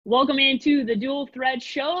Welcome into the Dual Thread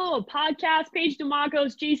Show, a podcast. Paige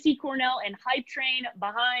DeMacos, JC Cornell, and Hype Train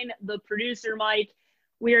behind the producer Mike.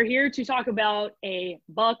 We are here to talk about a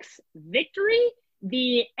Bucks victory,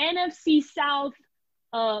 the NFC South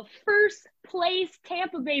first place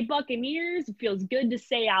Tampa Bay Buccaneers. It feels good to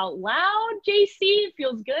say out loud, JC. It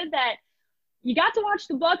feels good that you got to watch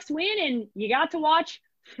the Bucks win and you got to watch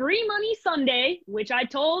Free Money Sunday, which I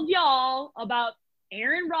told y'all about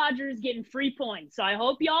Aaron Rodgers getting free points. So I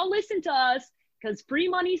hope y'all listen to us because Free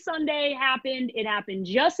Money Sunday happened. It happened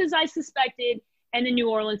just as I suspected, and the New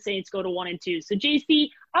Orleans Saints go to 1-2. So JC,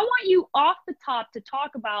 I want you off the top to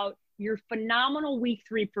talk about your phenomenal Week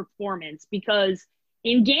 3 performance because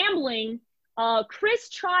in gambling, Chris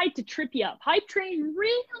tried to trip you up. Hype Train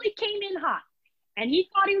really came in hot, and he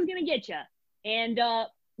thought he was going to get you. And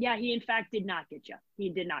yeah, he in fact did not get you. He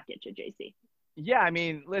did not get you, JC. Yeah, I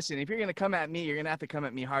mean, listen, if you're going to come at me, you're going to have to come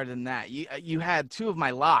at me harder than that. You had two of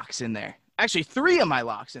my locks in there. Actually, three of my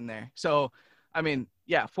locks in there. So, I mean,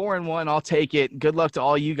 yeah, 4-1, I'll take it. Good luck to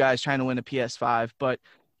all you guys trying to win a PS5. But,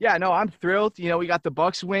 yeah, no, I'm thrilled. You know, we got the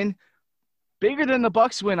Bucks win. Bigger than the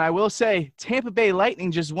Bucks win, I will say, Tampa Bay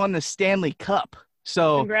Lightning just won the Stanley Cup.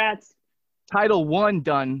 So, congrats. Title 1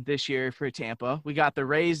 done this year for Tampa. We got the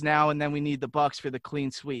Rays now, and then we need the Bucks for the clean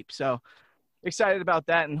sweep. So, excited about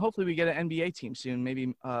that, and hopefully we get an NBA team soon.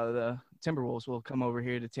 Maybe the Timberwolves will come over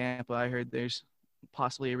here to Tampa. I heard there's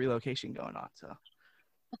possibly a relocation going on. So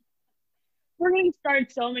we're going to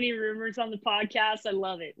start so many rumors on the podcast. I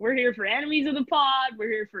love it. We're here for enemies of the pod.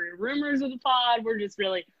 We're here for rumors of the pod. We're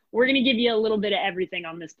going to give you a little bit of everything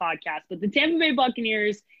on this podcast. But the Tampa Bay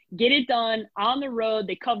Buccaneers get it done on the road.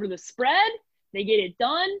 They cover the spread. They get it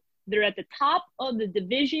done. They're at the top of the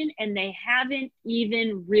division, and they haven't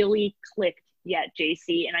even really clicked yet,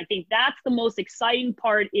 JC. And I think that's the most exciting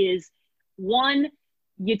part is, one,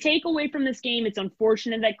 you take away from this game, it's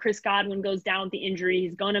unfortunate that Chris Godwin goes down with the injury.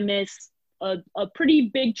 He's going to miss a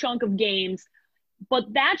pretty big chunk of games.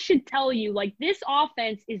 But that should tell you, like, this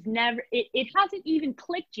offense is never – it hasn't even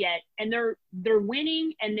clicked yet, and they're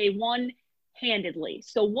winning, and they won handedly.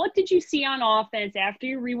 So what did you see on offense after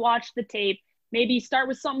you rewatched the tape? Maybe start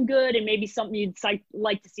with something good and maybe something you'd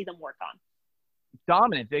like to see them work on.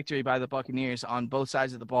 Dominant victory by the Buccaneers on both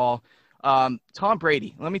sides of the ball. Tom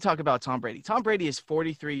Brady. Let me talk about Tom Brady. Tom Brady is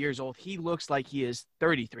 43 years old. He looks like he is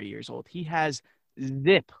 33 years old. He has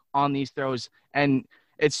zip on these throws, and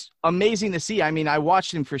it's amazing to see. I mean, I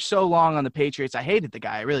watched him for so long on the Patriots. I hated the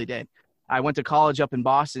guy. I really did. I went to college up in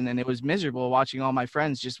Boston, and it was miserable watching all my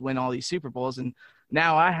friends just win all these Super Bowls, and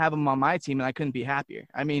now I have him on my team, and I couldn't be happier.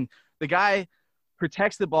 I mean, the guy –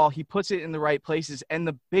 protects the ball, he puts it in the right places, and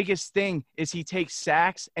the biggest thing is he takes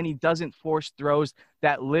sacks and he doesn't force throws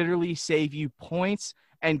that literally save you points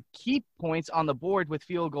and keep points on the board with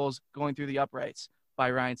field goals going through the uprights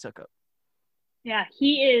by Ryan Succop. Yeah,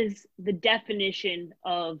 he is the definition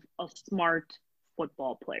of a smart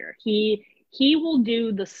football player. He will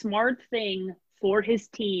do the smart thing for his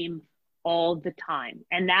team all the time,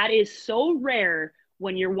 and that is so rare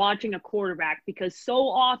when you're watching a quarterback because so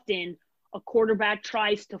often a quarterback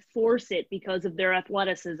tries to force it because of their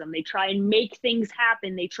athleticism. They try and make things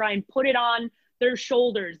happen. They try and put it on their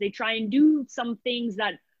shoulders. They try and do some things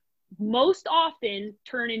that most often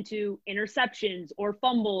turn into interceptions or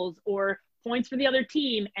fumbles or points for the other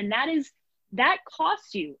team. And that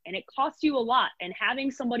costs you, and it costs you a lot. And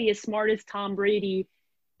having somebody as smart as Tom Brady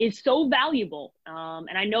is so valuable.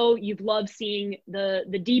 And I know you've loved seeing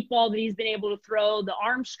the deep ball that he's been able to throw, the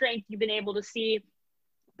arm strength you've been able to see.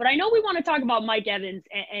 But I know we want to talk about Mike Evans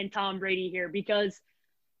and Tom Brady here because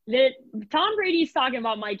Tom Brady's talking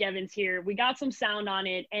about Mike Evans here. We got some sound on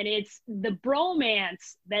it, and it's the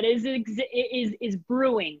bromance that is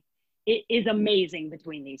brewing. It is amazing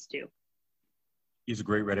between these two. He's a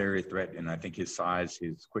great red area threat, and I think his size,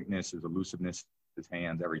 his quickness, his elusiveness, his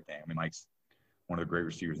hands, everything. I mean, Mike's one of the great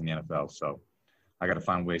receivers in the NFL. So I got to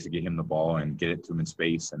find ways to get him the ball and get it to him in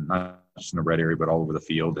space, and not just in the red area, but all over the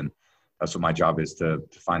field. And that's what my job is, to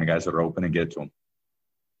find the guys that are open and get it to them.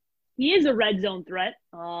 He is a red zone threat,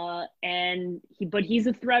 but he's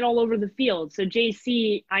a threat all over the field. So,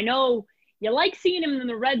 JC, I know you like seeing him in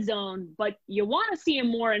the red zone, but you want to see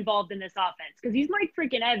him more involved in this offense because he's Mike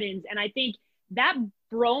freaking Evans. And I think that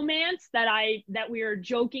bromance that we are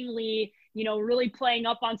jokingly, really playing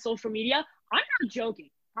up on social media, I'm not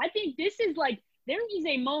joking. I think this is like there is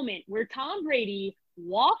a moment where Tom Brady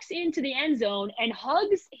walks into the end zone and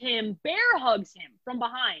bear hugs him from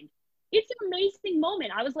behind. It's an amazing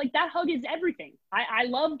moment. I was like, that hug is everything. I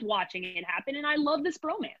loved watching it happen, and I love this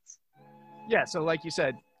bromance. Yeah, so like you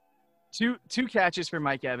said, Two catches for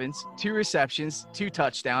Mike Evans, 2 receptions, 2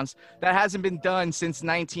 touchdowns. That hasn't been done since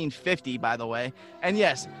 1950, by the way. And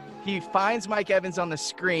yes, he finds Mike Evans on the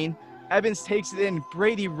screen. Evans takes it in.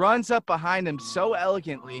 Brady runs up behind him so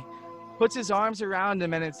elegantly, puts his arms around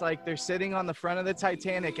him, and it's like they're sitting on the front of the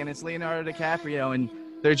Titanic, and it's Leonardo DiCaprio, and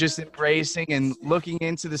they're just embracing and looking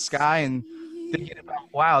into the sky and thinking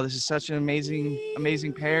about, wow, this is such an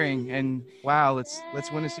amazing pairing, and wow, let's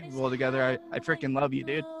win a Super Bowl together. I freaking love you,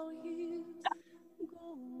 dude.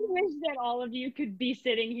 I wish that all of you could be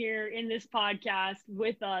sitting here in this podcast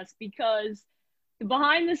with us, because the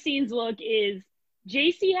behind the scenes look is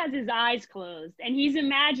JC has his eyes closed and he's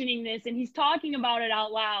imagining this and he's talking about it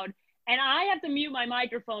out loud. And I have to mute my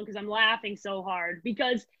microphone because I'm laughing so hard,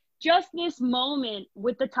 because just this moment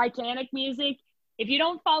with the Titanic music, if you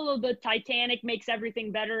don't follow the Titanic Makes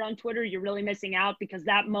Everything Better on Twitter, you're really missing out, because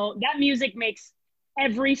that music makes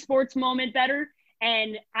every sports moment better.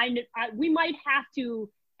 And we might have to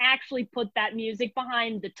actually put that music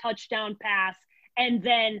behind the touchdown pass and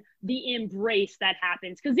then the embrace that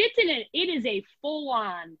happens, because it is a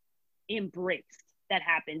full-on embrace that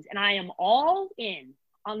happens. And I am all in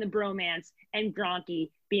on the bromance and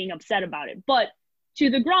Gronky being upset about it. But to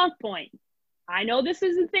the Gronk point, I know this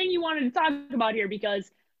is the thing you wanted to talk about here,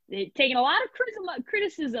 because they've taken a lot of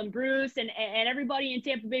criticism, Bruce, and everybody in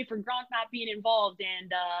Tampa Bay, for Gronk not being involved.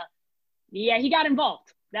 And yeah, he got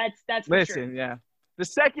involved. That's for sure. Listen, yeah. The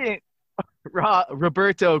second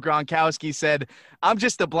Roberto Gronkowski said, "I'm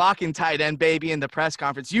just a blocking tight end, baby," in the press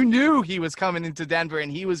conference, you knew he was coming into Denver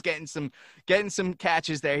and he was getting some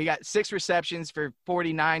catches there. He got 6 receptions for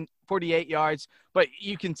 48 yards, but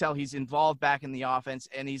you can tell he's involved back in the offense,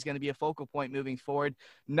 and he's going to be a focal point moving forward.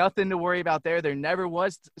 Nothing to worry about there. There never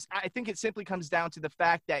was. I think it simply comes down to the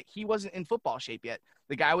fact that he wasn't in football shape yet.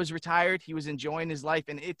 The guy was retired. He was enjoying his life,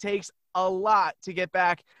 and it takes a lot to get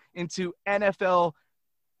back into NFL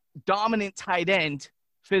dominant tight end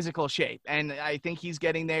physical shape. And I think he's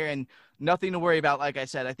getting there, and nothing to worry about. Like I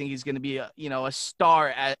said, I think he's going to be a star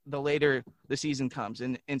at the later the season comes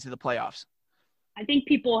into the playoffs. I think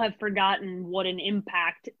people have forgotten what an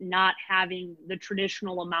impact not having the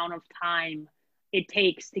traditional amount of time it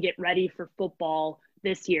takes to get ready for football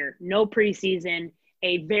this year. No preseason,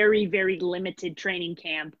 a very, very limited training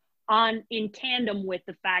camp, in tandem with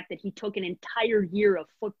the fact that he took an entire year of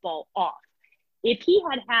football off. If he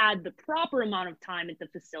had had the proper amount of time at the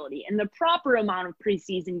facility and the proper amount of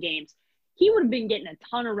preseason games, he would have been getting a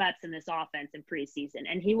ton of reps in this offense in preseason,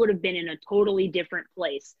 and he would have been in a totally different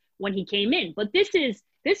place when he came in. But this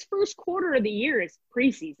first quarter of the year is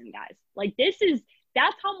preseason, guys. Like,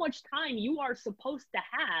 that's how much time you are supposed to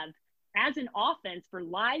have as an offense for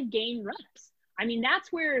live game reps. I mean,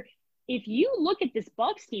 that's where, if you look at this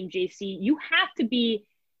Bucs team, JC, you have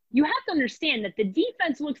to understand that the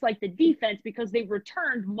defense looks like the defense because they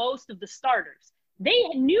returned most of the starters. They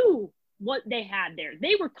knew what they had there.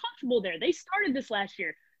 They were comfortable there. They started this last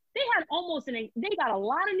year. They had they got a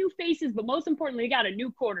lot of new faces, but most importantly, they got a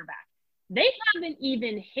new quarterback. They haven't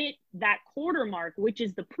even hit that quarter mark, which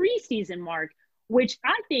is the preseason mark, which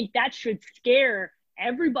I think that should scare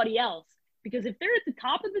everybody else, because if they're at the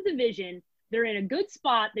top of the division, they're in a good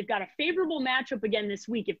spot. They've got a favorable matchup again this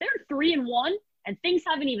week. If they're 3-1 and things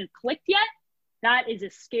haven't even clicked yet, that is a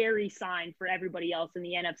scary sign for everybody else in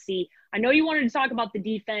the NFC. I know you wanted to talk about the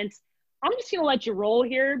defense. I'm just going to let you roll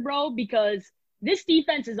here, bro, because this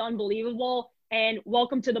defense is unbelievable. And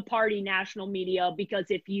welcome to the party, national media, because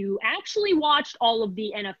if you actually watched all of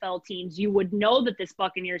the NFL teams, you would know that this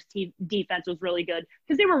Buccaneers defense was really good,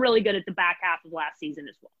 because they were really good at the back half of last season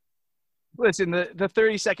as well. Listen, the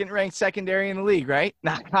 32nd ranked secondary in the league, right?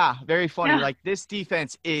 Very funny. Yeah. Like, this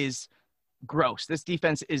defense is gross. This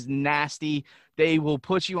defense is nasty. They will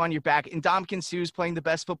put you on your back. And Ndamukong Suh's playing the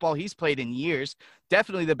best football he's played in years.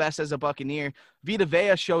 Definitely the best as a Buccaneer. Vita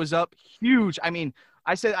Vea shows up huge. I mean,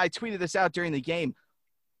 I tweeted this out during the game.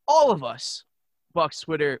 All of us, Bucs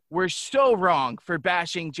Twitter, were so wrong for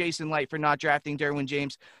bashing Jason Light for not drafting Derwin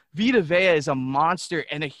James. Vita Vea is a monster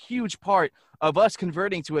and a huge part of us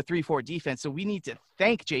converting to a 3-4 defense. So we need to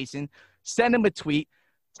thank Jason, send him a tweet,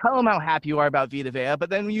 tell him how happy you are about Vita Vea, but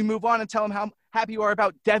then you move on and tell him how happy you are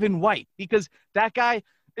about Devin White, because that guy,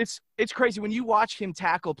 it's crazy. When you watch him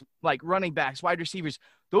tackle, like, running backs, wide receivers,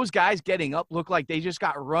 those guys getting up look like they just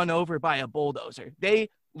got run over by a bulldozer. They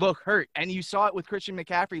look hurt. And you saw it with Christian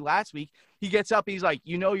McCaffrey last week. He gets up, he's like,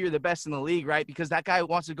 you're the best in the league, right? Because that guy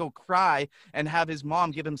wants to go cry and have his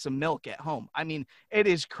mom give him some milk at home. I mean, it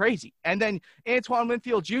is crazy. And then Antoine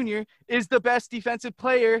Winfield Jr. is the best defensive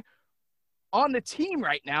player on the team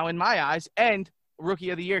right now, in my eyes, and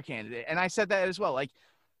Rookie of the Year candidate. And I said that as well.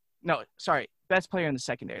 best player in the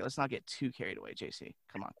secondary. Let's not get too carried away, JC.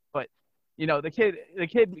 Come on. But, you know, the kid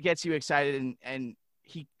gets you excited, and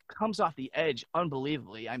he comes off the edge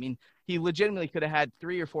unbelievably. I mean, he legitimately could have had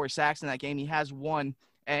 3 or 4 sacks in that game. He has 1,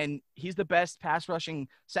 and he's the best pass rushing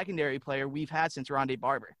secondary player we've had since Rondé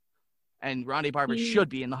Barber. And Rondé Barber should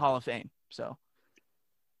be in the Hall of Fame. So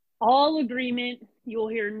all agreement. You'll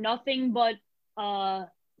hear nothing but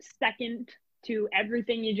second to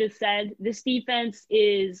everything you just said. This defense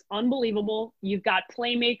is unbelievable. You've got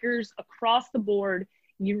playmakers across the board.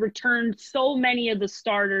 You returned so many of the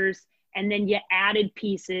starters, and then you added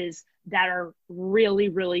pieces that are really,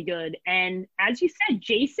 really good. And as you said,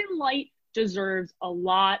 Jason Licht deserves a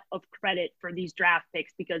lot of credit for these draft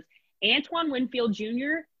picks, because Antoine Winfield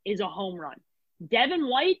Jr. is a home run. Devin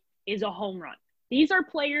White is a home run. These are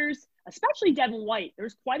players, especially Devin White.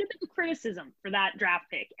 There's quite a bit of criticism for that draft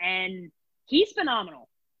pick, and he's phenomenal.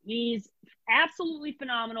 He's absolutely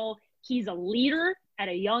phenomenal. He's a leader at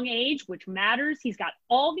a young age, which matters. He's got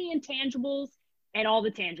all the intangibles and all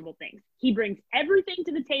the tangible things. He brings everything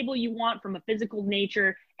to the table you want from a physical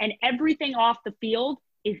nature, and everything off the field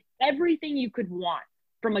is everything you could want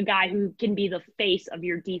from a guy who can be the face of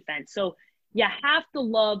your defense. So you have to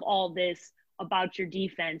love all this about your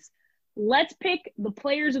defense. Let's pick the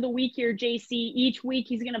players of the week here, JC. Each week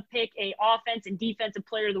he's going to pick a offense and defensive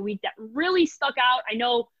player of the week that really stuck out. I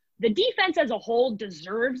know the defense as a whole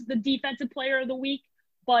deserves the defensive player of the week,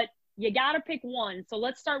 but you got to pick one. So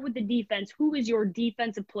let's start with the defense. Who is your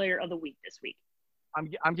defensive player of the week this week?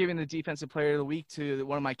 I'm giving the defensive player of the week to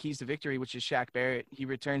one of my keys to victory, which is Shaq Barrett. He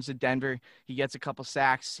returns to Denver. He gets a couple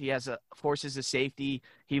sacks. He forces a safety.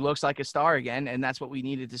 He looks like a star again, and that's what we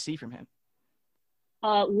needed to see from him.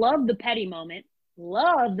 Love the petty moment.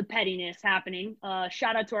 Love the pettiness happening.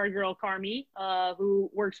 Shout out to our girl Carmi, who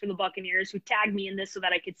works for the Buccaneers, who tagged me in this so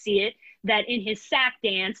that I could see it, that in his sack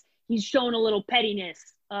dance, he's shown a little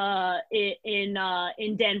pettiness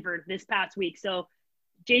in Denver this past week. So,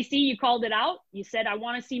 JC, you called it out. You said, I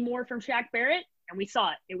want to see more from Shaq Barrett, and we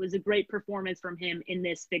saw it. It was a great performance from him in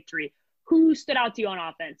this victory. Who stood out to you on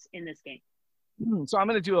offense in this game? So I'm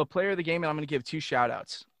going to do a player of the game, and I'm going to give 2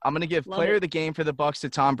 shout-outs. I'm going to give player of the game for the Bucs to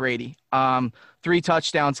Tom Brady. 3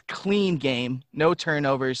 touchdowns, clean game, no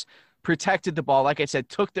turnovers, protected the ball. Like I said,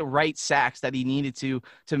 took the right sacks that he needed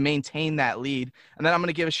to maintain that lead. And then I'm going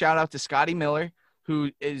to give a shout-out to Scotty Miller,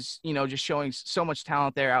 who is, you know, just showing so much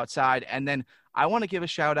talent there outside. And then I want to give a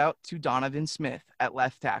shout-out to Donovan Smith at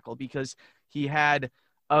left tackle, because he had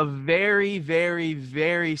a very, very,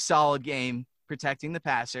 very solid game protecting the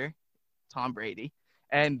passer, Tom Brady.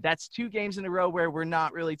 And that's 2 games in a row where we're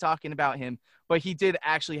not really talking about him, but he did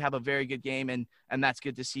actually have a very good game, and that's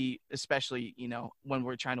good to see, especially, you know, when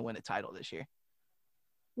we're trying to win a title this year.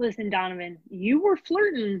 Listen, Donovan, you were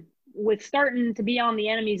flirting with starting to be on the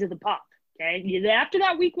enemies of the puck, okay? After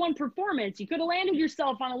that week 1 performance, you could have landed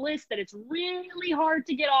yourself on a list that it's really hard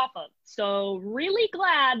to get off of. So really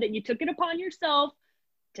glad that you took it upon yourself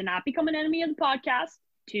to not become an enemy of the podcast,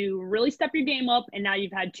 to really step your game up, and now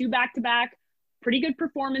you've had 2 back-to-back pretty good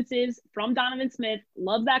performances from Donovan Smith.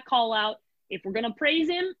 Love that call out. If we're going to praise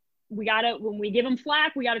him, when we give him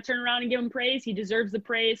flack, we got to turn around and give him praise. He deserves the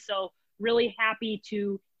praise. So really happy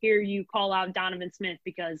to hear you call out Donovan Smith,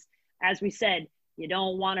 because as we said, you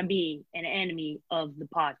don't want to be an enemy of the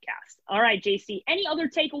podcast. All right, JC, any other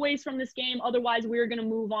takeaways from this game? Otherwise, we're going to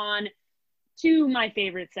move on to my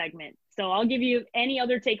favorite segment. So I'll give you any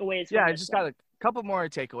other takeaways. Yeah, I just got a couple more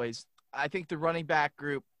takeaways. I think the running back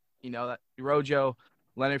group, you know, that Rojo,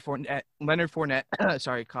 Leonard Fournette,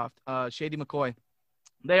 sorry, coughed, Shady McCoy,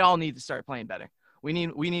 they all need to start playing better. We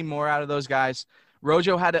need more out of those guys.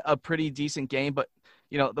 Rojo had a pretty decent game, but,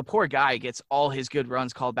 you know, the poor guy gets all his good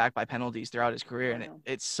runs called back by penalties throughout his career, and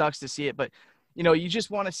it sucks to see it. But, you know, you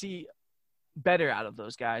just want to see better out of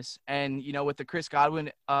those guys. And, you know, with the Chris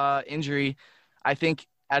Godwin injury, I think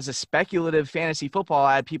as a speculative fantasy football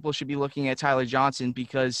ad, people should be looking at Tyler Johnson,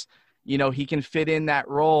 because, you know, he can fit in that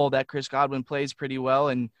role that Chris Godwin plays pretty well.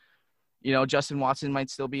 And, you know, Justin Watson might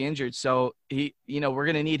still be injured. So we're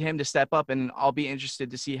going to need him to step up, and I'll be interested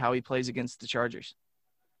to see how he plays against the Chargers.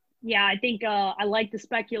 Yeah, I think I like the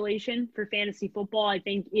speculation for fantasy football. I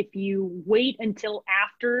think if you wait until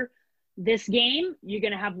after this game, you're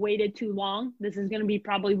going to have waited too long. This is going to be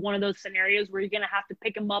probably one of those scenarios where you're going to have to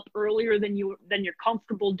pick him up earlier than you're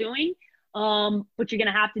comfortable doing. But you're going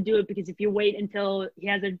to have to do it, because if you wait until he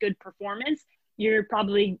has a good performance, you're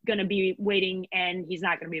probably going to be waiting and he's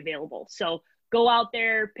not going to be available. So go out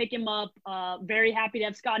there, pick him up. Very happy to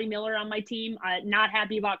have Scotty Miller on my team. Not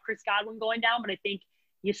happy about Chris Godwin going down, but I think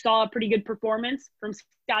you saw a pretty good performance from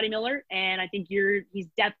Scotty Miller, and I think he's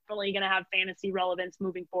definitely going to have fantasy relevance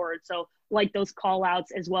moving forward. So like those call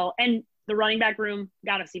outs as well. And the running back room,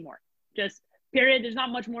 got to see more. Just period. There's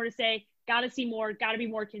not much more to say. Got to see more, got to be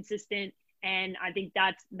more consistent. And I think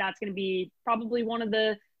that's going to be probably one of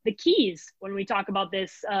the keys when we talk about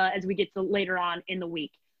this as we get to later on in the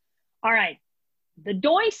week. All right. The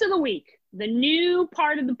Doinks of the week, the new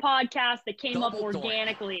part of the podcast that came up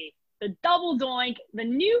organically. The double doink, the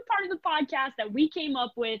new part of the podcast that we came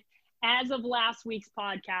up with as of last week's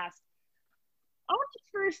podcast. I'll get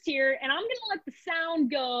first here, and I'm going to let the sound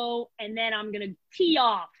go, and then I'm going to tee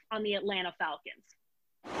off on the Atlanta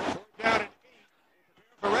Falcons. Down at 8.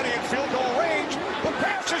 Already in field goal range. The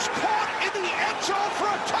pass is caught in the end zone for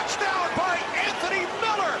a touchdown by Anthony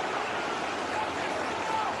Miller.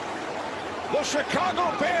 The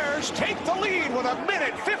Chicago Bears take the lead with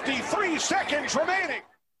 1:53 seconds remaining.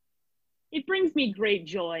 It brings me great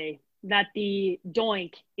joy that the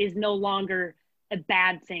doink is no longer a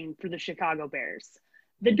bad thing for the Chicago Bears.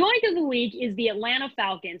 The doink of the week is the Atlanta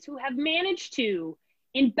Falcons, who have managed to,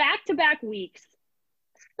 in back-to-back weeks,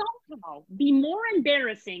 somehow be more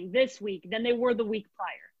embarrassing this week than they were the week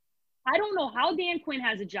prior. I don't know how Dan Quinn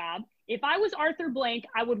has a job. If I was Arthur Blank,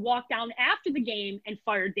 I would walk down after the game and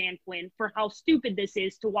fire Dan Quinn for how stupid this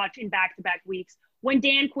is to watch in back-to-back weeks when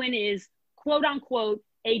Dan Quinn is, quote-unquote,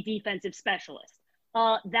 a defensive specialist.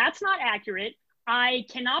 That's not accurate. I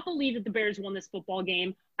cannot believe that the Bears won this football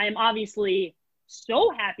game. I am obviously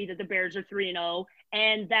so happy that the Bears are 3-0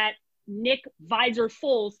 and that Nick Visor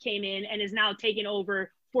Foles came in and is now taking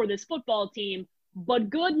over for this football team.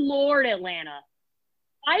 But good Lord, Atlanta.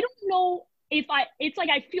 I don't know if it's like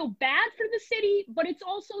I feel bad for the city, but it's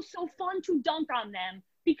also so fun to dunk on them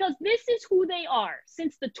because this is who they are.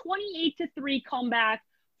 Since the 28-3 comeback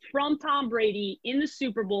from Tom Brady in the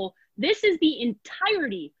Super Bowl, this is the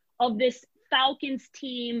entirety of this Falcons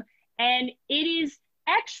team, and it is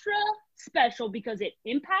extra special because it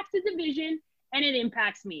impacts the division and it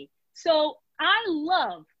impacts me. So I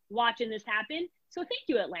love watching this happen. So thank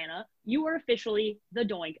you, Atlanta. You are officially the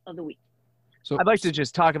doink of the week. So I'd like to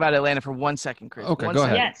just talk about Atlanta for 1 second, Chris. Okay, go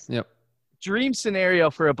ahead. Yes. Yep. Dream scenario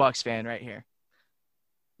for a Bucs fan right here.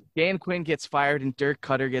 Dan Quinn gets fired and Dirk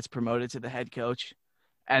Cutter gets promoted to the head coach.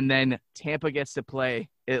 And then Tampa gets to play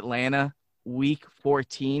Atlanta week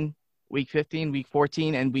 14, week 15, week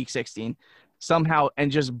 14, and week 16 somehow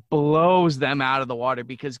and just blows them out of the water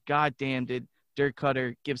because goddamn did Dirk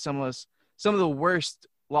Cutter give some of the worst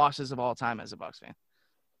losses of all time as a Bucs fan.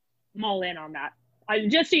 I'm all in on that.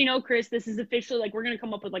 Just so you know, Chris, this is officially like we're going to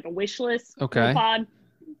come up with like a wish list. Okay. For the pod.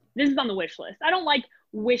 This is on the wish list. I don't like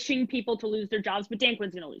wishing people to lose their jobs, but Dan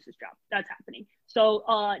Quinn's going to lose his job. That's happening. So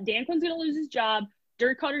Dan Quinn's going to lose his job.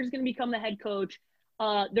 Dirk Cutter is going to become the head coach.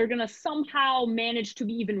 They're going to somehow manage to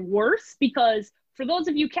be even worse because for those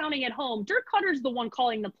of you counting at home, Dirk Cutter's the one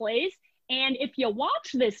calling the plays. And if you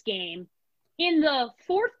watch this game, in the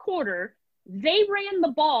fourth quarter, they ran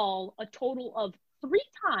the ball a total of 3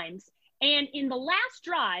 times. And in the last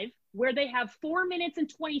drive, where they have 4 minutes and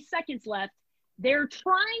 20 seconds left, they're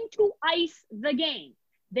trying to ice the game.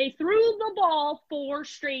 They threw the ball 4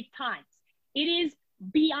 straight times. It is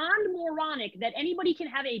beyond moronic that anybody can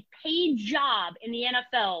have a paid job in the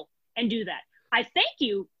NFL and do that. I thank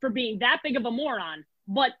you for being that big of a moron,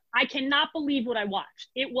 but I cannot believe what I watched.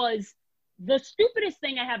 It was the stupidest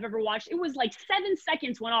thing I have ever watched. It was like 7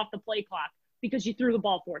 seconds went off the play clock because you threw the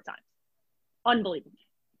ball 4 times. Unbelievable.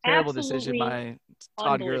 Terrible Absolutely decision by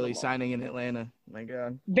Todd Gurley signing in Atlanta. My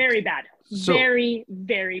God. Very bad. Very,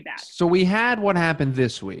 very bad. So we had what happened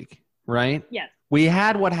this week, right? Yes. We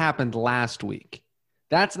had what happened last week.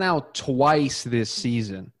 That's now twice this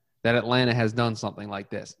season that Atlanta has done something like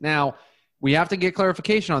this. Now, we have to get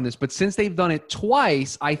clarification on this, but since they've done it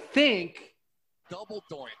twice, I think Double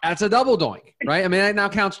doink. that's a double doink, right? I mean, that now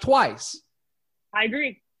counts twice. I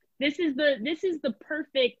agree. This is the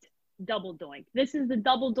perfect double doink. This is the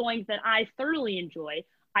double doink that I thoroughly enjoy.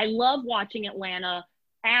 I love watching Atlanta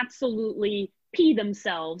absolutely pee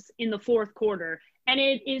themselves in the fourth quarter. And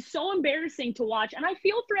it is so embarrassing to watch. And I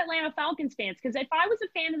feel for Atlanta Falcons fans because if I was a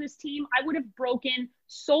fan of this team, I would have broken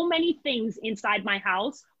so many things inside my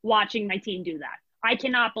house watching my team do that. I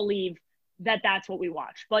cannot believe that that's what we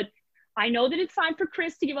watch. But I know that it's time for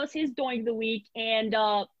Chris to give us his doink of the week. And,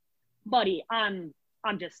 buddy, I'm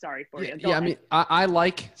just sorry for you. Go ahead. I mean, I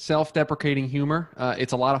like self-deprecating humor.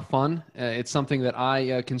 It's a lot of fun. It's something that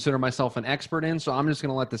I consider myself an expert in. So I'm just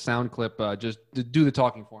going to let the sound clip just do the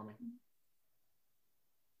talking for me.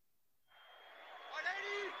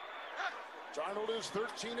 Darnold is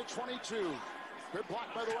 13-22. Good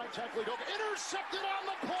block by the right tackle. Intercepted on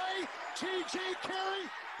the play. T.J. Carey.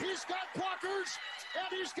 He's got blockers,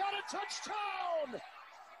 and he's got a touchdown.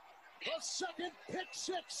 The second pick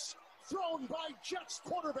six thrown by Jets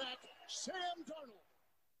quarterback Sam Darnold.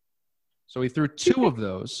 So he threw two of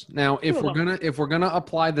those. Now, if we're gonna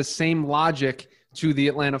apply the same logic to the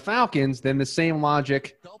Atlanta Falcons, then the same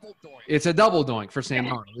logic. It's a double doink for Sam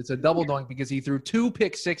Darnold. It's a double doink because he threw two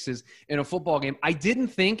pick sixes in a football game. I didn't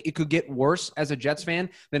think it could get worse as a Jets fan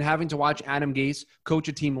than having to watch Adam Gase coach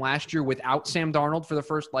a team last year without Sam Darnold for the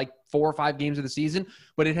first 4 or 5 games of the season.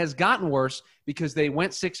 But it has gotten worse because they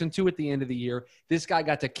went 6-2 at the end of the year. This guy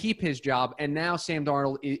got to keep his job, and now Sam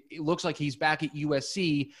Darnold, it looks like he's back at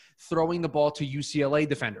USC throwing the ball to UCLA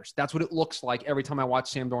defenders. That's what it looks like every time I watch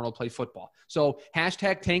Sam Darnold play football. So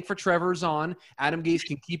hashtag tank for Trevor is on. Adam Gase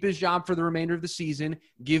can keep his job for the remainder of the season.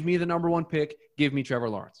 Give me the number 1 pick. Give me Trevor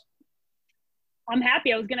Lawrence. I'm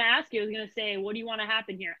happy. I was going to ask you. I was going to say, what do you want to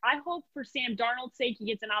happen here? I hope for Sam Darnold's sake he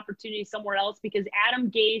gets an opportunity somewhere else because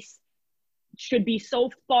Adam Gase should be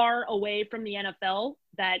so far away from the NFL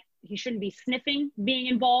that he shouldn't be sniffing being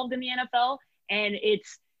involved in the NFL. And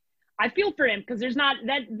I feel for him because there's not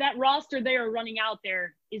that roster they are running out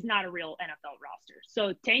there is not a real NFL roster.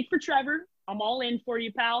 So tank for Trevor. I'm all in for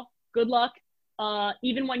you, pal. Good luck.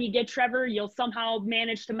 Even when you get Trevor, you'll somehow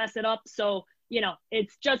manage to mess it up. So,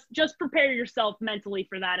 it's just prepare yourself mentally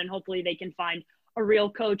for that, and hopefully they can find a real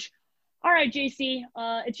coach. All right, JC,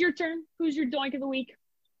 it's your turn. Who's your doink of the week?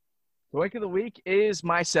 Doink of the week is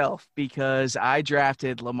myself because I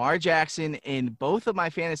drafted Lamar Jackson in both of my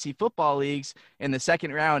fantasy football leagues in the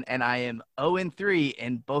second round, and I am 0-3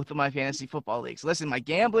 in both of my fantasy football leagues. Listen, my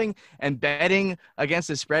gambling and betting against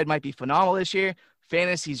the spread might be phenomenal this year.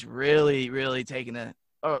 Fantasy's really, really taking a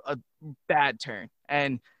bad turn.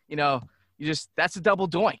 And, that's a double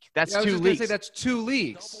doink. That's 2 leagues. That's 2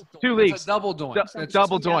 leagues. 2 leagues. That's a double doink. That's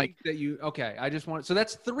double doink. So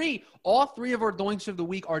that's 3. All 3 of our doinks of the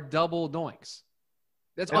week are double doinks.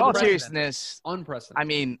 That's in all seriousness, unprecedented. I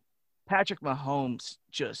mean, Patrick Mahomes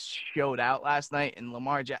just showed out last night, and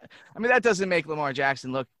Lamar Jackson. I mean, that doesn't make Lamar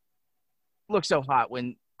Jackson look so hot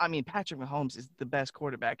when, Patrick Mahomes is the best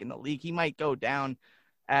quarterback in the league. He might go down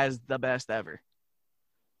as the best ever.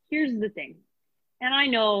 Here's the thing. And I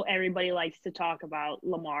know everybody likes to talk about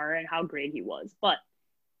Lamar and how great he was, but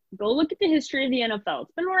go look at the history of the NFL.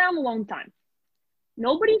 It's been around a long time.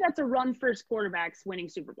 Nobody that's a run-first quarterback's winning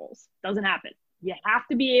Super Bowls. Doesn't happen. You have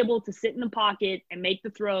to be able to sit in the pocket and make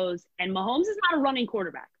the throws, and Mahomes is not a running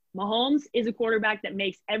quarterback. Mahomes is a quarterback that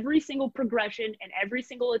makes every single progression and every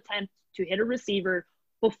single attempt to hit a receiver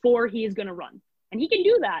before he is going to run. And he can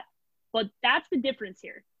do that, but that's the difference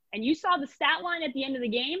here. And you saw the stat line at the end of the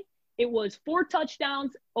game. It was 4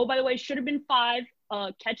 touchdowns. Oh, by the way, should have been 5.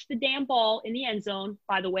 Catch the damn ball in the end zone,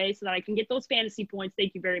 by the way, so that I can get those fantasy points.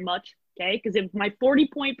 Thank you very much. Okay, because if my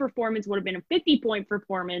 40-point performance would have been a 50-point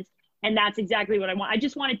performance, and that's exactly what I want. I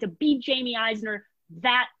just wanted to beat Jamie Eisner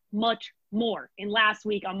that much more. And last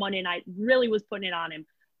week on Monday night, really was putting it on him.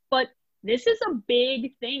 But this is a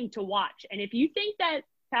big thing to watch. And if you think that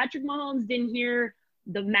Patrick Mahomes didn't hear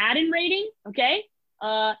the Madden rating, okay,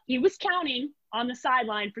 he was counting on the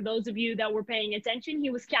sideline. For those of you that were paying attention, he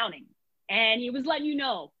was counting. And he was letting you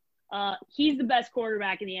know he's the best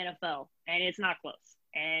quarterback in the NFL, and it's not close.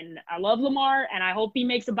 And I love Lamar, and I hope he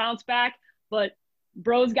makes a bounce back, but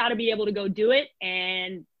bro's got to be able to go do it,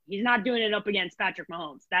 and he's not doing it up against Patrick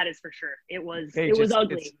Mahomes. That is for sure. It was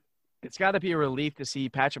ugly. It's got to be a relief to see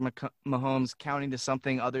Patrick Mahomes counting to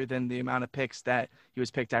something other than the amount of picks that he was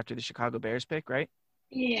picked after the Chicago Bears pick, right?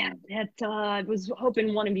 Yeah, I was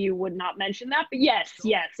hoping one of you would not mention that, but yes.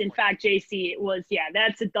 In fact, JC, it was,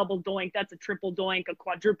 that's a double doink. That's a triple doink, a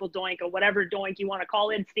quadruple doink, or whatever doink you want to call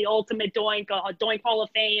it. It's the ultimate doink, a doink Hall of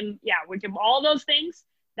Fame. Yeah, which of all those things,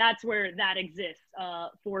 that's where that exists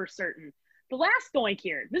for certain. The last doink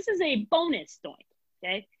here, this is a bonus doink,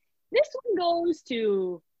 okay? This one goes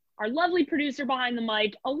to our lovely producer behind the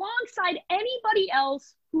mic alongside anybody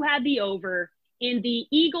else who had the over in the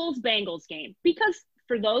Eagles-Bengals game, because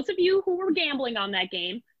for those of you who were gambling on that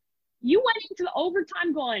game, you went into the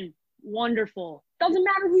overtime going, wonderful. Doesn't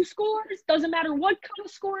matter who scores. Doesn't matter what kind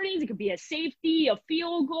of score it is. It could be a safety, a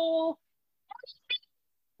field goal.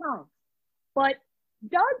 But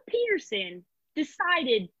Doug Peterson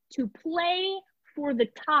decided to play for the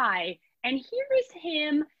tie. And here is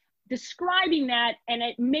him describing that, and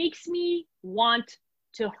it makes me want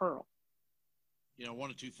to hurl.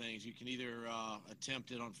 One of 2 things. You can either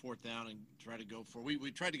attempt it on 4th down and try to go for –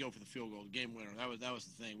 we tried to go for the field goal, the game winner. That was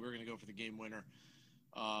the thing. We were going to go for the game winner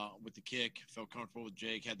with the kick. Felt comfortable with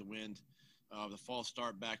Jake, had the wind. The false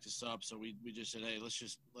start back to sub. So we just said, hey, let's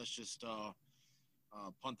just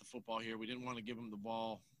punt the football here. We didn't want to give them the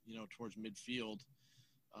ball, towards midfield,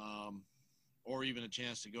 or even a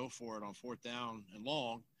chance to go for it on 4th down and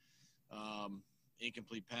long.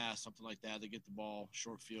 Incomplete pass, something like that. They get the ball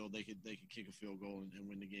short field. They could kick a field goal and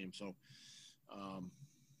win the game. So,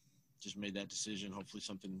 just made that decision. Hopefully,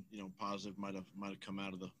 something positive might have come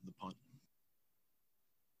out of the punt.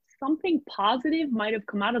 Something positive might have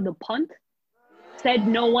come out of the punt. Said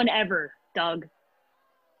no one ever, Doug.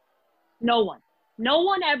 No one. No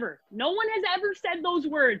one ever. No one has ever said those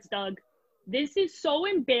words, Doug. This is so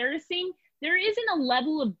embarrassing. There isn't a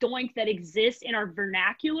level of doink that exists in our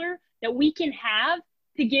vernacular that we can have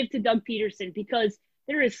to give to Doug Peterson, because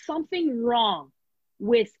there is something wrong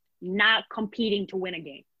with not competing to win a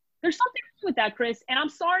game. There's something wrong with that, Chris. And I'm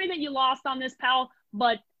sorry that you lost on this, pal,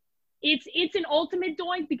 but it's an ultimate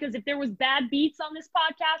doink, because if there was bad beats on this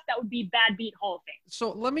podcast, that would be Bad Beat Hall of Fame.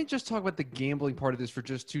 So let me just talk about the gambling part of this for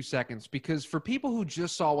just 2 seconds, because for people who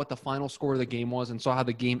just saw what the final score of the game was and saw how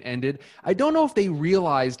the game ended, I don't know if they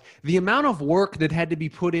realized the amount of work that had to be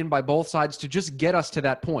put in by both sides to just get us to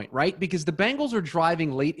that point, right? Because the Bengals are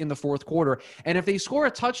driving late in the 4th quarter, and if they score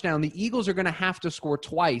a touchdown, the Eagles are going to have to score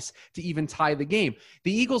twice to even tie the game.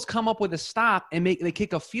 The Eagles come up with a stop and they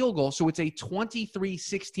kick a field goal, so it's a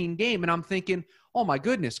 23-16 game. And I'm thinking, oh my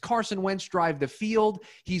goodness, Carson Wentz drive the field.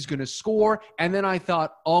 He's going to score. And then I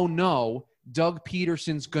thought, oh no, Doug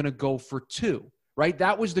Peterson's going to go for 2, right?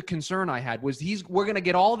 That was the concern I had, was we're going to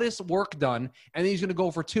get all this work done, and then he's going to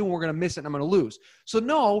go for 2, and we're going to miss it, and I'm going to lose. So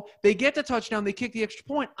no, they get the touchdown. They kick the extra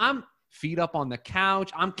point. I'm feet up on the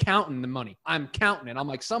couch. I'm counting the money. I'm counting it. I'm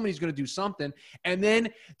like, somebody's going to do something. And then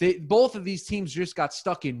both of these teams just got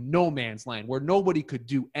stuck in no man's land where nobody could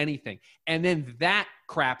do anything. And then that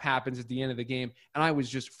crap happens at the end of the game, and I was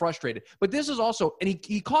just frustrated. But this is also, and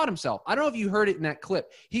he caught himself. I don't know if you heard it in that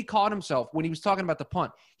clip. He caught himself when he was talking about the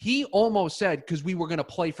punt. He almost said, because we were going to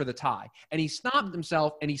play for the tie. And he stopped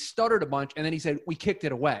himself, and he stuttered a bunch, and then he said, we kicked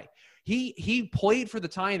it away. He played for the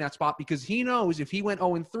tie in that spot because he knows if he went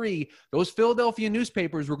 0-3, those Philadelphia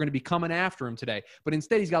newspapers were going to be coming after him today. But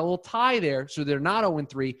instead, he's got a little tie there, so they're not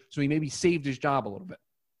 0-3, so he maybe saved his job a little bit.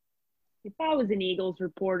 If I was an Eagles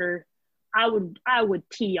reporter, I would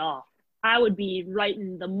tee off. I would be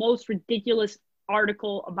writing the most ridiculous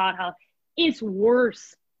article about how it's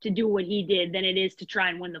worse to do what he did than it is to try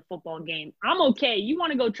and win the football game. I'm okay. You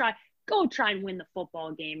want to go try and win the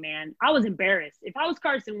football game, man. I was embarrassed. If I was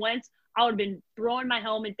Carson Wentz, I would have been throwing my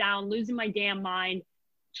helmet down, losing my damn mind.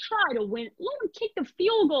 Try to win. Let him kick the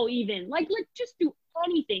field goal even. Let's just do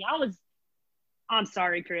anything. I'm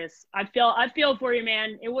sorry, Chris. I feel for you,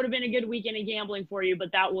 man. It would have been a good weekend of gambling for you,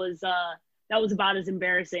 but that was about as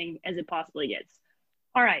embarrassing as it possibly gets.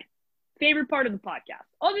 All right. Favorite part of the podcast.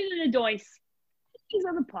 Other than the doinks, things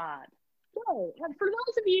on the pod. So, for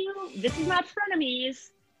those of you, this is not frenemies.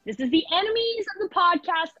 This is the enemies of the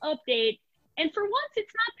podcast update. And for once,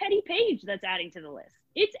 it's not Petty Page that's adding to the list.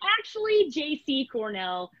 It's actually JC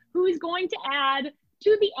Cornell, who is going to add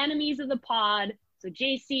to the enemies of the pod. So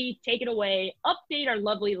JC, take it away. Update our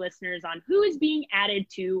lovely listeners on who is being added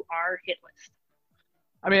to our hit list.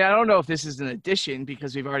 I mean, I don't know if this is an addition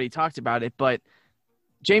because we've already talked about it, but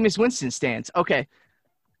Jameis Winston stands. Okay.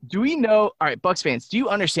 Do we know – all right, Bucs fans, do you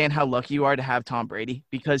understand how lucky you are to have Tom Brady?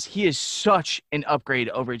 Because he is such an upgrade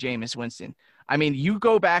over Jameis Winston. I mean, you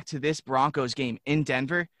go back to this Broncos game in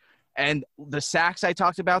Denver, and the sacks I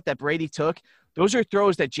talked about that Brady took, those are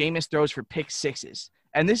throws that Jameis throws for pick sixes.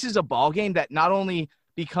 And this is a ball game that not only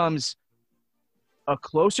becomes a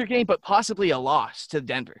closer game, but possibly a loss to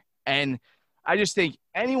Denver. And I just think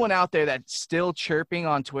anyone out there that's still chirping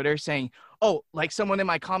on Twitter saying – oh, like someone in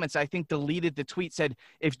my comments, I think deleted the tweet, said,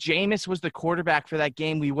 if Jameis was the quarterback for that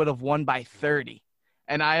game, we would have won by 30.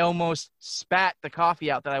 And I almost spat the coffee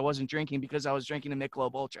out that I wasn't drinking because I was drinking a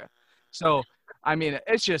Michelob Ultra. So, I mean,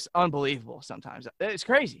 it's just unbelievable sometimes. It's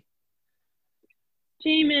crazy.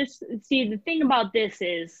 Jameis, see, the thing about this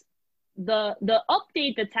is the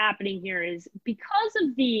update that's happening here is because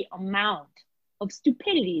of the amount of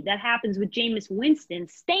stupidity that happens with Jameis Winston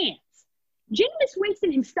stands. Jameis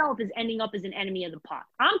Winston himself is ending up as an enemy of the pod.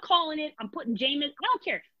 I'm calling it. I'm putting Jameis. I don't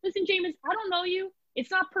care. Listen, Jameis, I don't know you.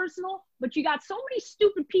 It's not personal, but you got so many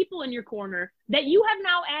stupid people in your corner that you have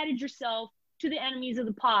now added yourself to the enemies of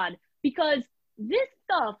the pod because this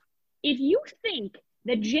stuff, if you think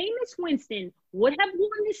that Jameis Winston would have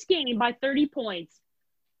won this game by 30 points,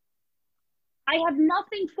 I have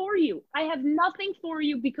nothing for you. I have nothing for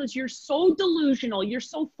you because you're so delusional. You're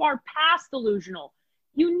so far past delusional.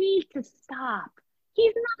 You need to stop.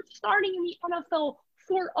 He's not starting in the NFL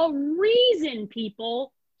for a reason,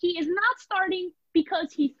 people. He is not starting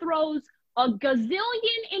because he throws a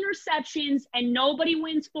gazillion interceptions and nobody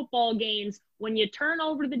wins football games when you turn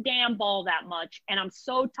over the damn ball that much. And I'm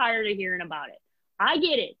so tired of hearing about it. I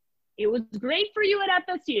get it. It was great for you at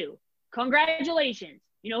FSU. Congratulations.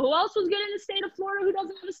 You know who else was good in the state of Florida who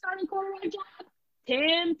doesn't have a starting quarterback job?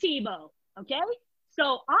 Tim Tebow. Okay?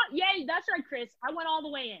 So, yay, that's right, Chris. I went all the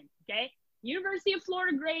way in. Okay? University of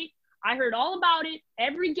Florida, great. I heard all about it.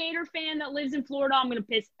 Every Gator fan that lives in Florida, I'm going to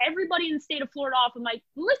piss everybody in the state of Florida off. I'm like,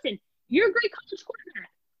 listen, you're a great college quarterback.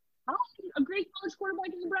 I'm a great college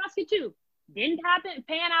quarterback in Nebraska too. Didn't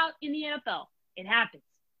pan out in the NFL. It happens.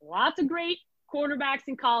 Lots of great quarterbacks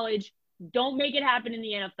in college don't make it happen in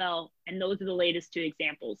the NFL, and those are the latest two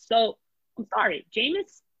examples. So I'm sorry,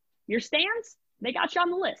 Jameis, your stands, they got you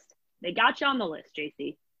on the list. They got you on the list,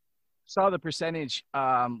 JC. Saw the percentage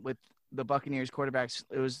with the Buccaneers quarterbacks.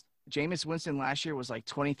 It was Jameis Winston last year was like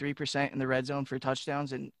 23% in the red zone for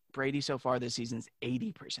touchdowns, and Brady so far this season is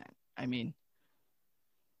 80%. I mean,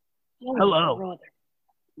 hello. Brother.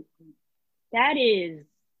 That is,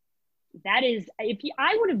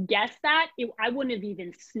 I would have guessed that, I wouldn't have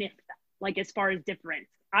even sniffed that, like as far as difference.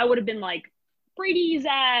 I would have been like, Brady's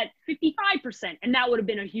at 55%, and that would have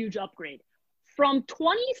been a huge upgrade. From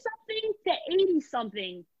 20-something to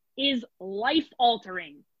 80-something is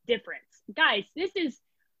life-altering difference. Guys,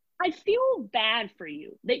 I feel bad for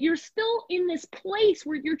you that you're still in this place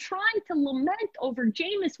where you're trying to lament over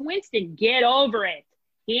Jameis Winston. Get over it.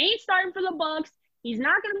 He ain't starting for the Bucs. He's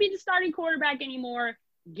not going to be the starting quarterback anymore.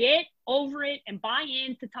 Get over it and buy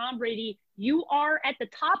into Tom Brady. You are at the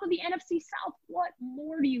top of the NFC South. What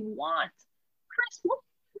more do you want? Chris, what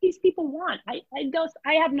do these people want? I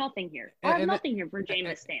have nothing here. I have nothing here for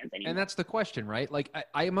Jameis stands anymore. And that's the question, right? Like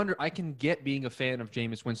I can get being a fan of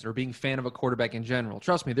Jameis Winston or being a fan of a quarterback in general.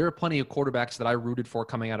 Trust me, there are plenty of quarterbacks that I rooted for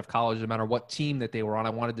coming out of college, no matter what team that they were on.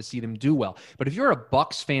 I wanted to see them do well. But if you're a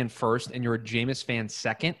Bucs fan first and you're a Jameis fan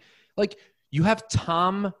second, like you have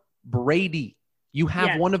Tom Brady. You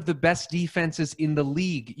have one of the best defenses in the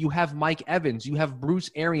league. You have Mike Evans. You have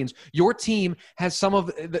Bruce Arians. Your team has some of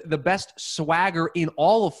the best swagger in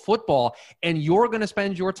all of football, and you're going to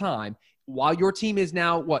spend your time while your team is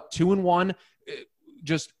now, 2-1,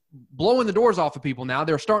 just blowing the doors off of people now.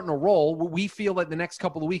 They're starting to roll. We feel that the next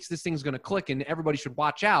couple of weeks this thing's going to click and everybody should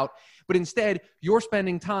watch out. But instead, you're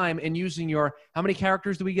spending time and using your – how many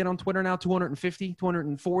characters do we get on Twitter now? 250,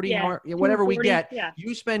 240? Yeah, whatever we get. Yeah.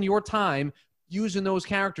 You spend your time – using those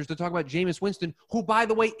characters to talk about Jameis Winston, who, by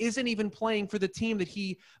the way, isn't even playing for the team that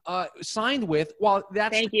he signed with, while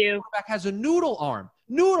that quarterback has a noodle arm.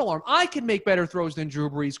 I can make better throws than Drew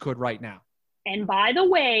Brees could right now. And by the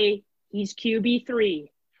way, he's QB3.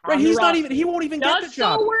 Right, he won't even get the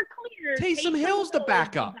job. So we're clear. Taysom Hill's the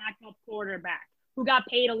backup quarterback who got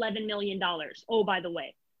paid $11 million. Oh, by the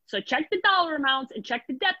way. So check the dollar amounts and check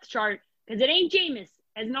the depth chart, because it ain't Jameis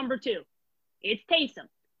as number 2. It's Taysom.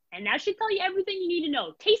 And that should tell you everything you need to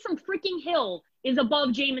know. Taysom freaking Hill is above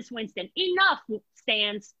Jameis Winston. Enough,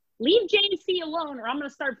 stands. Leave JC alone, or I'm going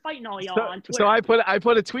to start fighting all y'all on Twitter. So I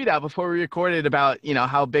put a tweet out before we recorded about,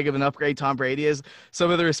 how big of an upgrade Tom Brady is.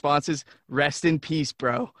 Some of the responses, rest in peace,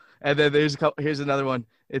 bro. And then here's another one.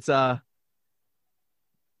 It's this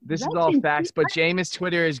is all facts, but Jameis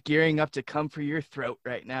Twitter is gearing up to come for your throat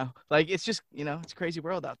right now. Like, it's just, it's a crazy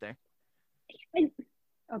world out there.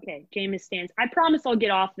 Okay, Jameis stands. I promise I'll get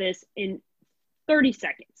off this in 30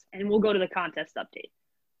 seconds, and we'll go to the contest update.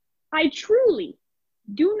 I truly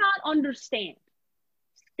do not understand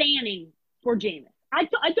standing for Jameis. I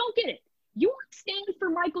don't get it. You want to stand for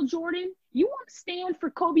Michael Jordan? You want to stand for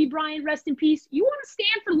Kobe Bryant, rest in peace? You want to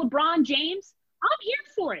stand for LeBron James? I'm here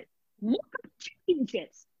for it. More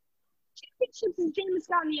championships. Championships as Jameis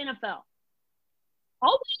got in the NFL.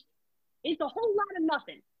 Always, it's a whole lot of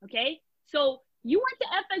nothing, okay? So you went to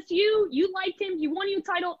FSU, you liked him, you won your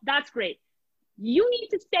title, that's great. You need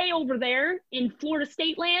to stay over there in Florida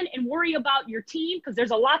State land and worry about your team, because there's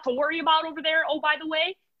a lot to worry about over there. Oh, by the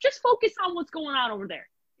way, just focus on what's going on over there,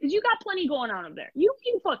 because you got plenty going on over there. You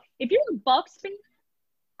can focus. If you're a Bucs fan,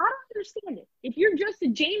 I don't understand it. If you're just a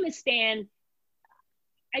Jameis stan,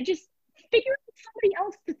 I just figure out somebody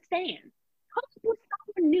else to stand. Come up with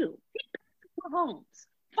someone new. Get Patrick Mahomes.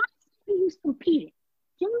 Find somebody who's competing.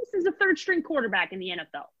 Jameis is a third-string quarterback in the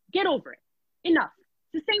NFL. Get over it. Enough.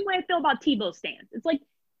 It's the same way I feel about Tebow stands. It's like,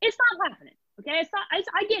 it's not happening, okay? It's not. I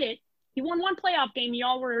get it. He won one playoff game.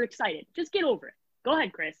 Y'all were excited. Just get over it. Go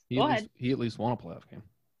ahead, Chris. Go ahead. He at least won a playoff game.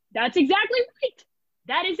 That's exactly right.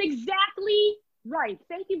 That is exactly right.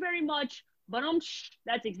 Thank you very much. But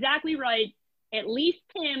that's exactly right. At least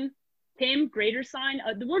Tim, greater sign.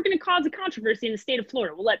 We're going to cause a controversy in the state of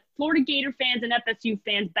Florida. We'll let Florida Gator fans and FSU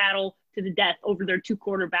fans battle to the death over their two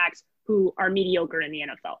quarterbacks. who are mediocre in the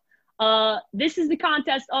NFL. This is the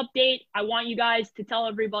contest update. I want you guys to tell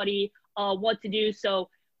everybody what to do. So,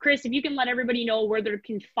 Chris, if you can let everybody know where they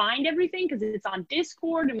can find everything, because it's on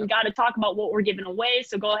Discord, and we got to talk about what we're giving away.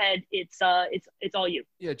 So go ahead. It's all you.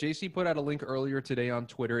 Yeah, JC put out a link earlier today on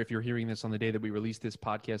Twitter. If you're hearing this on the day that we release this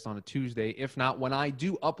podcast on a Tuesday, if not, when I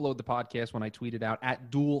do upload the podcast, when I tweet it out at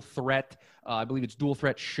Dual Threat, I believe it's Dual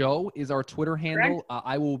Threat Show is our Twitter handle.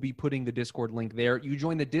 I will be putting the Discord link there. You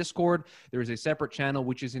join the Discord. There is a separate channel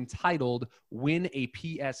which is entitled Win a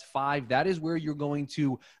PS5. That is where you're going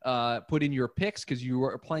to put in your picks, because you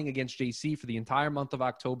are playing against JC for the entire month of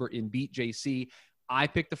October in Beat JC. I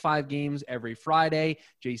pick the 5 games every Friday.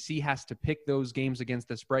 JC has to pick those games against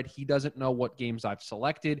the spread. He doesn't know what games I've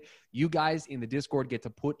selected. You guys in the Discord get to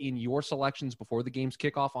put in your selections before the games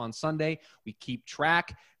kick off on Sunday. We keep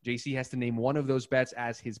track. JC has to name one of those bets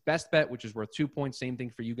as his best bet, which is worth 2 points. Same thing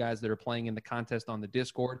for you guys that are playing in the contest on the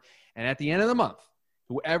Discord. And at the end of the month,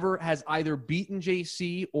 whoever has either beaten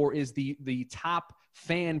JC or is the top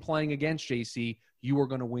fan playing against JC, you are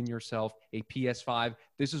going to win yourself a PS5.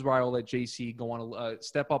 This is where I will let JC go on a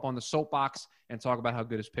step up on the soapbox and talk about how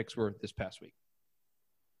good his picks were this past week.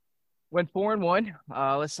 Went 4-1.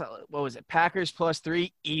 What was it? Packers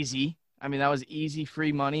 +3, easy. I mean, that was easy,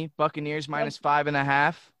 free money. Buccaneers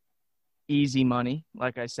 -5.5, easy money.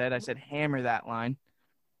 Like I said hammer that line.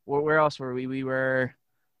 Where else were we? We were,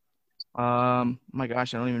 my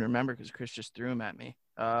gosh, I don't even remember because Chris just threw them at me.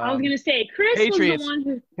 I was going to say, Chris Patriots, was the one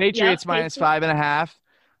who... Patriots -5.5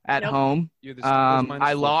 at home.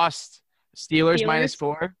 I lost Steelers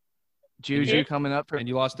 -4. Juju coming up for, and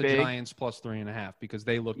you lost the big. Giants +3.5 because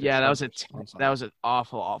they looked. Yeah, that was an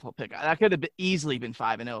awful pick. That could have easily been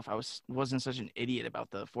 5-0 if I wasn't such an idiot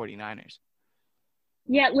about the 49ers.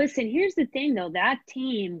 Yeah, listen, here's the thing, though. That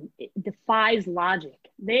team defies logic.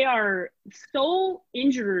 They are so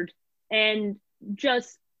injured and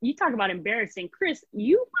just – you talk about embarrassing. Chris,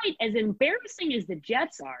 you might, as embarrassing as the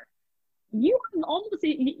Jets are, you're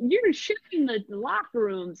shifting the locker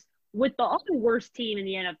rooms with the other worst team in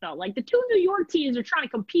the NFL. Like, the 2 New York teams are trying to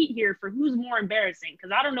compete here for who's more embarrassing,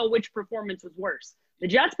 because I don't know which performance was worse. The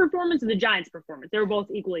Jets' performance or the Giants' performance. They were both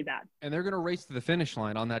equally bad. And they're going to race to the finish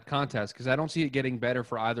line on that contest, because I don't see it getting better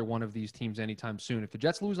for either one of these teams anytime soon. If the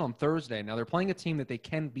Jets lose on Thursday, now they're playing a team that they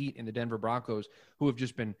can beat in the Denver Broncos, who have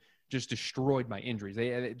just been destroyed by injuries.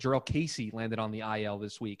 Jarrell Casey landed on the IL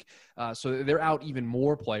this week. So they're out even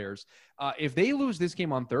more players. If they lose this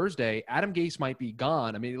game on Thursday, Adam Gase might be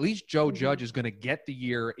gone. I mean, at least Joe Judge is going to get the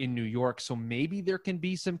year in New York. So maybe there can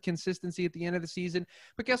be some consistency at the end of the season.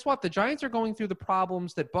 But guess what? The Giants are going through the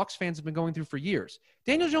problems that Bucs fans have been going through for years.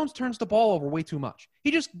 Daniel Jones turns the ball over way too much.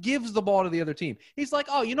 He just gives the ball to the other team. He's like,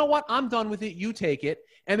 oh, you know what? I'm done with it. You take it.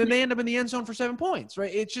 And then they end up in the end zone for 7 points,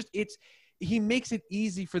 right? He makes it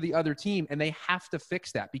easy for the other team, and they have to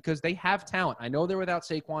fix that because they have talent. I know they're without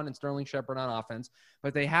Saquon and Sterling Shepard on offense,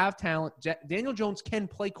 but they have talent. Daniel Jones can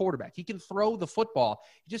play quarterback. He can throw the football.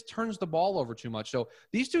 He just turns the ball over too much. So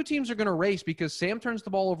these two teams are going to race because Sam turns the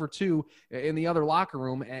ball over too in the other locker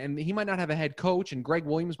room, and he might not have a head coach, and Greg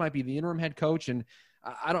Williams might be the interim head coach, and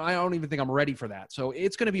I don't even think I'm ready for that. So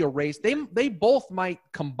it's going to be a race. They both might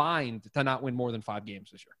combine to not win more than 5 games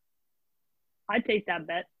this year. I'd take that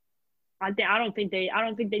bet. I don't think they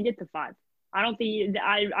get to 5.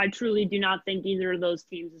 I truly do not think either of those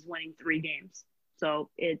teams is winning 3 games.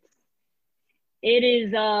 So it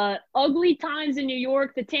is ugly times in New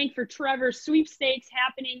York. The Tank for Trevor sweepstakes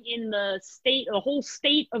happening in the whole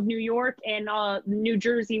state of New York and New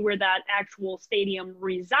Jersey, where that actual stadium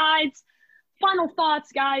resides. Final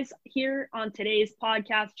thoughts, guys, here on today's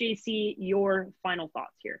podcast. JC, your final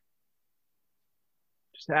thoughts here.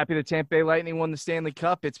 Just happy the Tampa Bay Lightning won the Stanley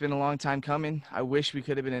Cup. It's been a long time coming. I wish we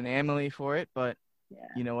could have been in Amalie for it, but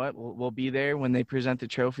You know what? We'll be there when they present the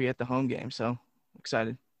trophy at the home game. So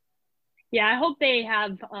excited. Yeah, I hope they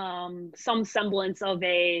have some semblance of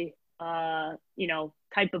a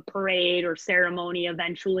type of parade or ceremony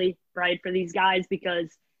eventually, right, for these guys, because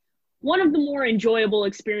one of the more enjoyable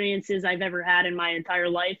experiences I've ever had in my entire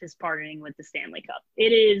life is partnering with the Stanley Cup.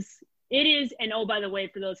 It is, and oh, by the way,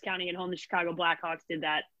 for those counting at home, the Chicago Blackhawks did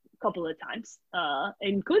that a couple of times,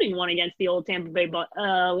 including one against the old Tampa Bay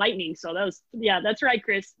Lightning. So that's right,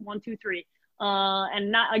 Chris. 1, 2, 3.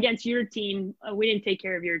 And not against your team. We didn't take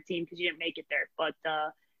care of your team because you didn't make it there. But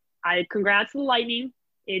congrats to the Lightning.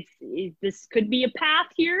 This could be a path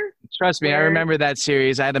here. Trust me, I remember that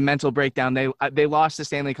series. I had a mental breakdown. They lost the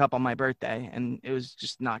Stanley Cup on my birthday, and it was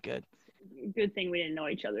just not good. Good thing we didn't know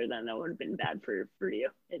each other then. That would have been bad for you.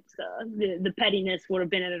 It's the pettiness would have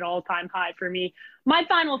been at an all-time high for me. My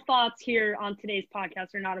final thoughts here on today's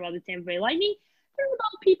podcast are not about the Tampa Bay Lightning.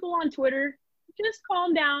 about people on Twitter. Just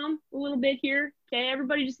calm down a little bit here. Okay,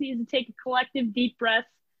 everybody just needs to take a collective deep breath.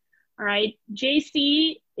 All right,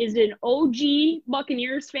 JC is an OG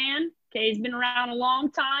Buccaneers fan. Okay, he's been around a long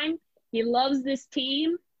time. He loves this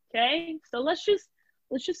team. Okay, so let's just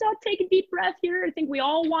all take a deep breath here. I think we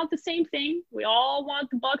all want the same thing. We all want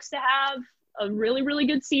the Bucs to have a really, really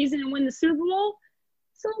good season and win the Super Bowl.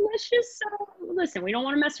 So let's just listen. We don't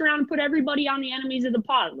want to mess around and put everybody on the enemies of the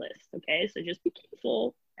pod list. Okay, so just be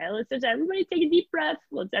careful. Okay? Let's just everybody take a deep breath.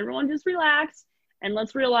 Let's everyone just relax and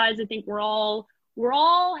let's realize. I think we're all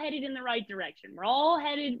headed in the right direction. We're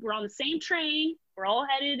on the same train. We're all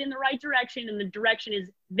headed in the right direction, and the direction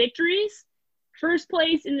is victories, first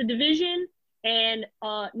place in the division, and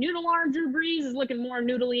noodle arm Drew Brees is looking more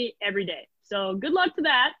noodly every day. So good luck to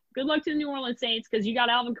that. Good luck to the New Orleans Saints because you got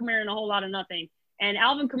Alvin Kamara and a whole lot of nothing. And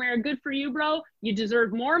Alvin Kamara, good for you, bro. You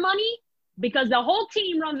deserve more money because the whole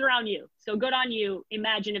team runs around you. So good on you.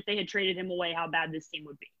 Imagine if they had traded him away, how bad this team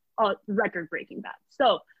would be. Record-breaking bad.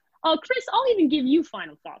 So, Chris, I'll even give you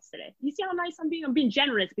final thoughts today. You see how nice I'm being? I'm being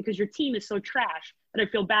generous because your team is so trash that I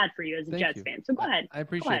feel bad for you as a Jets fan. So go ahead. I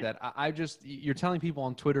appreciate that. I just, you're telling people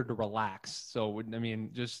on Twitter to relax. So, I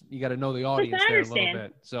mean, just, you got to know the audience there a little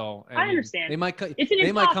bit. So, I understand. They might come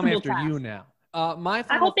after task. You now. My final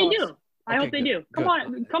I hope thoughts, they do. I hope they do. Come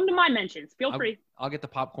on, come to my mentions. Feel free. I'll get the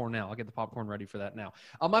popcorn now. I'll get the popcorn ready for that now.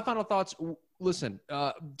 My final thoughts. Listen,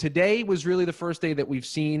 today was really the first day that we've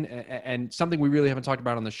seen, and something we really haven't talked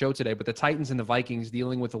about on the show today, but the Titans and the Vikings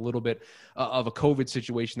dealing with a little bit of a COVID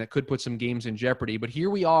situation that could put some games in jeopardy. But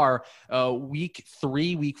here we are, week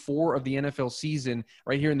 4 of the NFL season,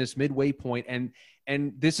 right here in this midway point, and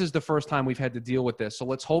this is the first time we've had to deal with this. So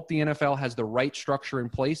let's hope the NFL has the right structure in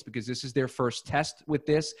place because this is their first test with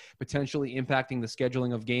this, potentially impacting the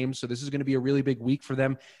scheduling of games. So this is going to be a really big week for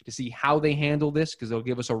them to see how they handle this because they'll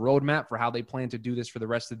give us a roadmap for how they plan to do this for the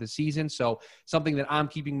rest of the season. So something that I'm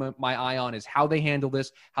keeping my eye on is how they handle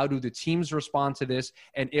this, how do the teams respond to this,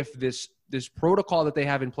 and if this protocol that they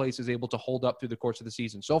have in place is able to hold up through the course of the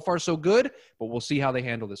season. So far, so good, but we'll see how they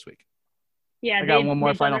handle this week. Yeah, I got one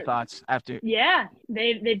more final thoughts after. Yeah,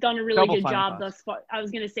 they've done a really good job thus far. I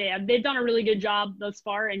was going to say they've done a really good job thus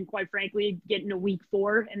far, and quite frankly, getting to week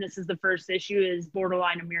 4 and this is the first issue is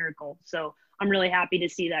borderline a miracle. So I'm really happy to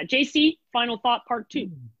see that. JC, final thought, part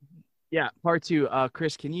 2. Yeah, part 2.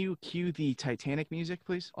 Chris, can you cue the Titanic music,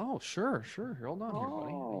 please? Oh, sure. Hold on here,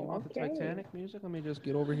 buddy. You want the Titanic music? Let me just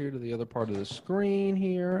get over here to the other part of the screen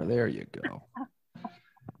here. There you go.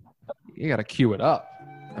 You got to cue it up.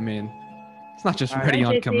 I mean, it's not just ready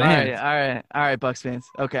on command. All right, Bucs fans.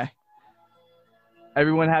 Okay.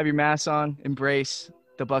 Everyone have your masks on. Embrace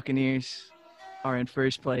the Buccaneers are in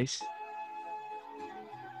first place.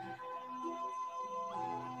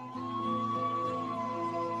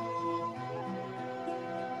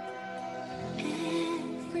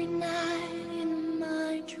 Every night in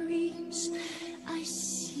my dreams, I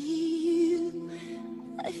see you,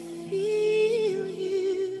 I feel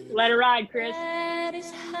you. Let it ride, Chris. That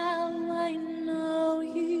is how I know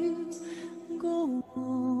you go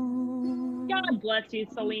on. God bless you,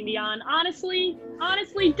 Celine Dion. Honestly,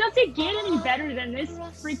 does it get any better than this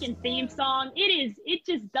freaking theme song? It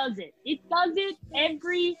just does it. It does it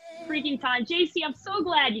every freaking time. JC, I'm so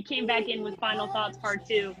glad you came back in with Final Thoughts Part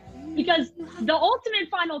 2 because the ultimate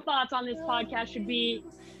final thoughts on this podcast should be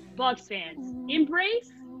Bucs fans.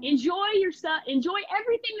 Embrace, enjoy yourself, enjoy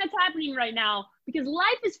everything that's happening right now because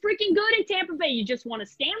life is freaking good in Tampa Bay. You just won a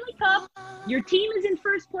Stanley Cup, your team is in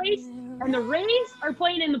first place, and the Rays are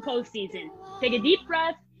playing in the postseason. Take a deep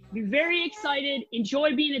breath, be very excited,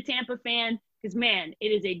 enjoy being a Tampa fan because, man, it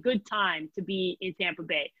is a good time to be in Tampa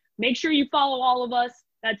Bay. Make sure you follow all of us.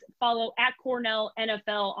 That's follow at Cornell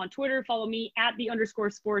NFL on Twitter. Follow me at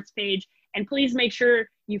 @_sports page. And please make sure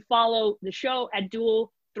you follow the show at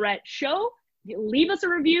Dual Threat Show. Leave us a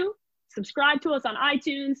review, subscribe to us on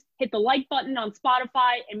iTunes, hit the like button on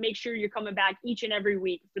Spotify, and make sure you're coming back each and every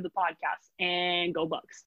week for the podcast. And go Bucs.